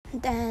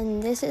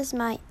Then this is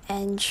my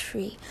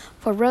entry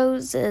for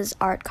Rose's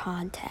art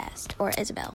contest, or Isabel.